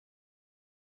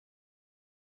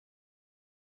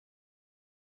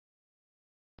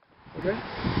Okay.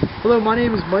 Hello, my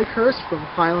name is Mike Hurst from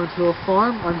Highland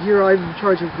Farm. I'm in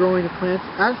charge of growing the plants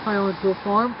at Highland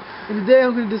Farm, and today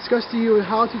I'm going to discuss to you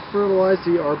how to fertilize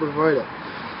the Arborvitae.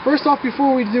 First off,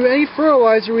 before we do any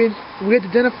fertilizer, we have to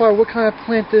identify what kind of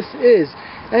plant this is.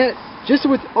 And just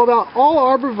with about all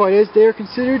Arborvitaes, they are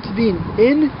considered to be an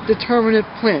indeterminate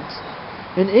plant.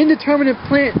 An indeterminate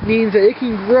plant means that it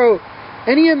can grow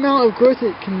any amount of growth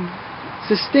it can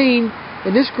sustain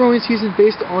in this growing season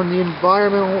based on the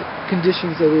environmental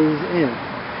conditions that it is in.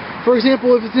 For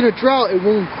example, if it's in a drought, it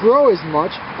won't grow as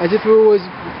much as if it was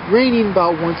raining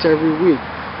about once every week.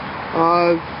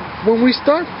 When we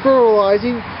start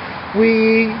fertilizing,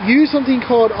 we use something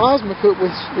called Osmocote,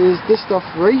 which is this stuff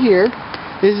right here.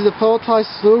 This is a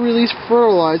pelletized slow-release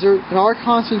fertilizer, and our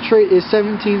concentrate is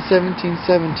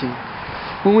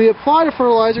 17-17-17. When we apply the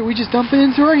fertilizer, we just dump it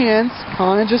into our hands,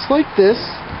 kind of just like this.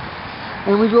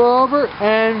 And we go over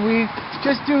and we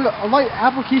just do a light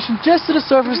application just to the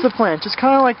surface of the plant, just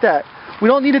kind of like that. We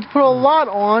don't need to put a lot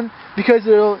on because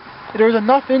there's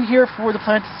enough in here for the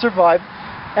plant to survive.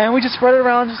 And we just spread it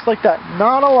around just like that.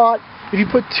 Not a lot. If you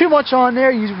put too much on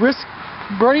there, you risk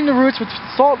burning the roots with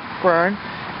salt burn,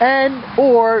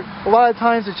 or a lot of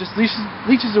times it just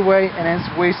leaches away and ends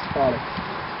waste product.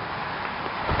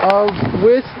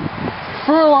 With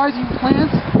fertilizing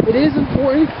plants, it is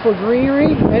important for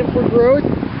greenery and for growth,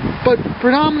 but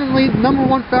predominantly the number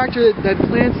one factor that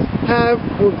plants have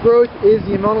for growth is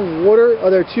the amount of water,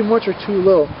 either too much or too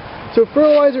little. So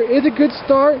fertilizer is a good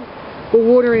start, but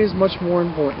watering is much more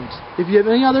important. If you have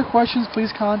any other questions,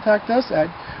 please contact us at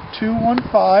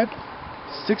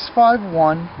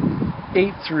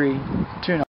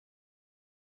 215-651-8329.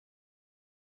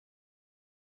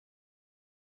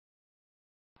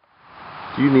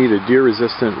 Do you need a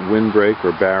deer-resistant windbreak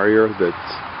or barrier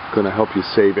that's going to help you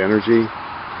save energy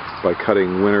by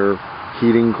cutting winter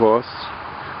heating costs?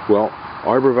 Well,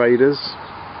 Arborvitaes,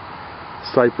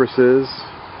 cypresses,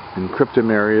 and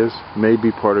cryptomerias may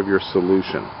be part of your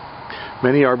solution.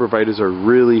 Many Arborvitaes are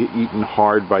really eaten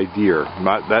hard by deer.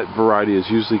 That variety is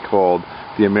usually called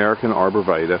the American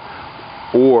Arborvitae,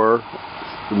 or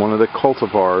one of the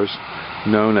cultivars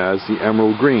known as the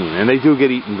emerald green, and they do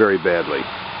get eaten very badly.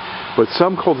 But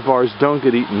some cultivars don't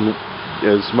get eaten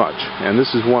as much, and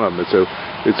this is one of them.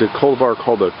 It's a cultivar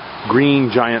called a green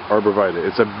giant Arborvitae.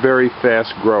 It's a very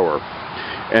fast grower,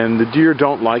 and the deer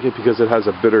don't like it because it has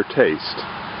a bitter taste.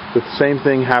 The same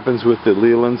thing happens with the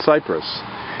Highland cypress.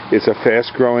 It's a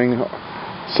fast-growing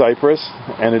cypress,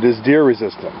 and it is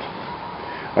deer-resistant.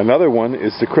 Another one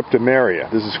is the cryptomeria.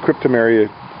 This is Cryptomeria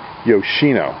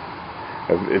yoshino.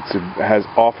 It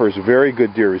offers very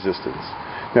good deer resistance.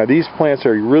 Now, these plants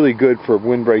are really good for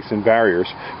windbreaks and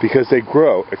barriers because they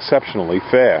grow exceptionally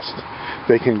fast.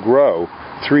 They can grow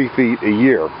 3 feet a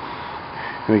year.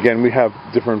 And again, we have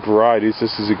different varieties.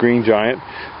 This is a green giant.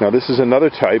 Now, this is another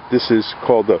type. This is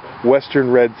called the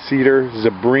Western Red Cedar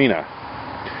Zebrina.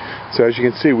 So as you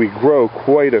can see, we grow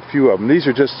quite a few of them. These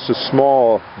are just a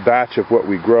small batch of what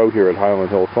we grow here at Highland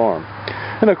Hill Farm.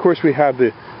 And of course, we have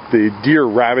the deer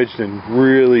ravaged and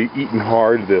really eaten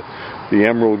hard, the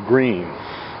emerald green.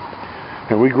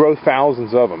 And we grow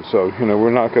thousands of them, so we're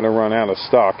not going to run out of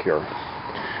stock here.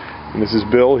 And this is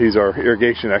Bill. He's our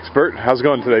irrigation expert. How's it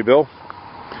going today, Bill?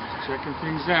 Checking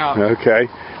things out. Okay.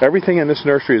 Everything in this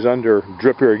nursery is under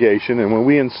drip irrigation, and when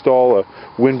we install a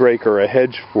windbreak or a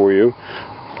hedge for you,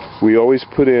 we always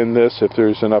put in this if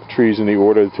there's enough trees in the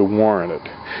order to warrant it.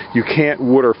 You can't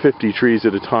water 50 trees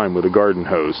at a time with a garden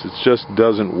hose. It just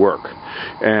doesn't work.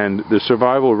 And the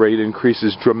survival rate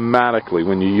increases dramatically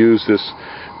when you use this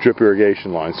drip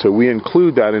irrigation line. So we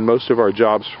include that in most of our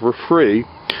jobs for free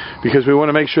because we want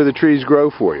to make sure the trees grow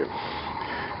for you.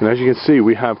 And as you can see,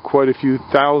 we have quite a few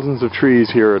thousands of trees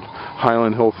here at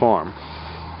Highland Hill Farm.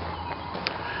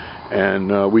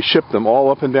 And we ship them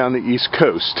all up and down the East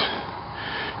Coast.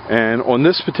 And on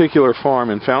this particular farm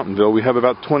in Fountainville, we have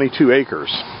about 22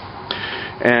 acres.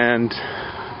 And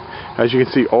as you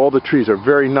can see, all the trees are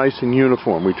very nice and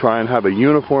uniform. We try and have a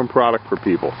uniform product for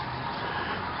people.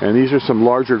 And these are some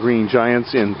larger green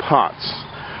giants in pots.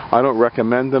 I don't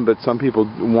recommend them, but some people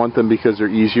want them because they're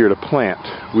easier to plant.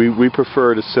 We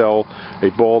prefer to sell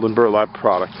a balled and burlap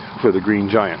product for the green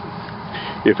giant,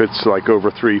 if it's like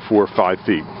over 3, 4, 5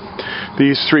 feet.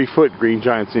 These 3-foot green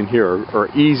giants in here are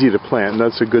easy to plant, and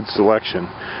that's a good selection.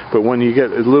 But when you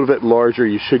get a little bit larger,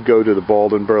 you should go to the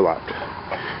balled and burlapped.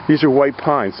 These are white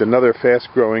pines, another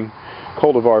fast-growing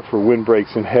cultivar for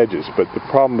windbreaks and hedges. But the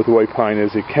problem with white pine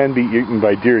is it can be eaten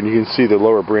by deer, and you can see the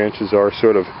lower branches are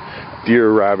sort of deer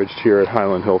ravaged here at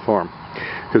Highland Hill Farm,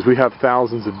 because we have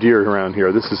thousands of deer around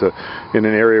here. This is in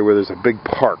an area where there's a big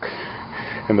park,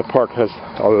 and the park has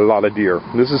a lot of deer.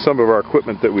 This is some of our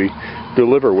equipment that we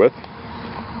deliver with.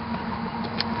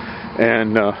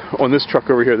 And on this truck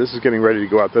over here, this is getting ready to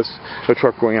go out. This is a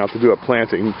truck going out to do a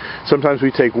planting. Sometimes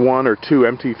we take 1 or 2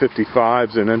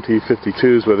 MT55s and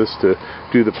MT52s with us to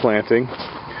do the planting.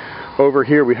 Over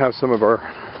here we have some of our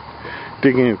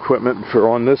digging equipment for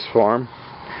on this farm.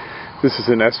 This is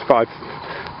an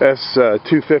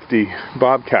S250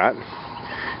 Bobcat,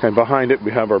 and behind it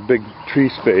we have our big tree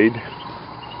spade.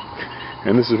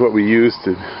 And this is what we use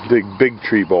to dig big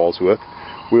tree balls with.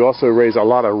 We also raise a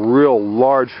lot of real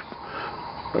large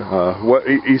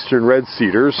eastern red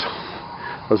cedars,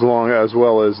 as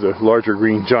well as the larger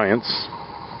green giants.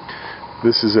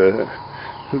 This is it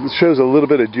shows a little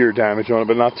bit of deer damage on it,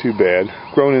 but not too bad.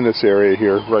 Grown in this area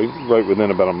here, right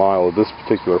within about a mile of this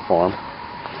particular farm.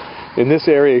 In this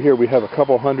area here we have a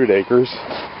couple hundred acres,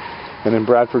 and in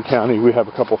Bradford County we have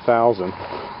a couple thousand.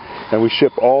 And we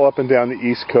ship all up and down the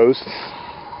East Coast,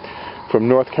 from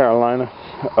North Carolina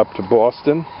up to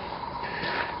Boston.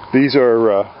 These are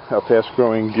a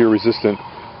fast-growing, deer-resistant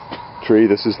tree.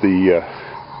 This is the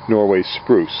Norway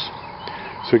spruce.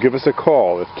 So give us a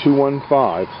call at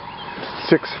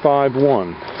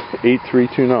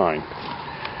 215-651-8329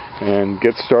 and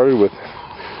get started with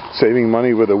saving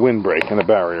money with a windbreak and a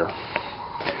barrier.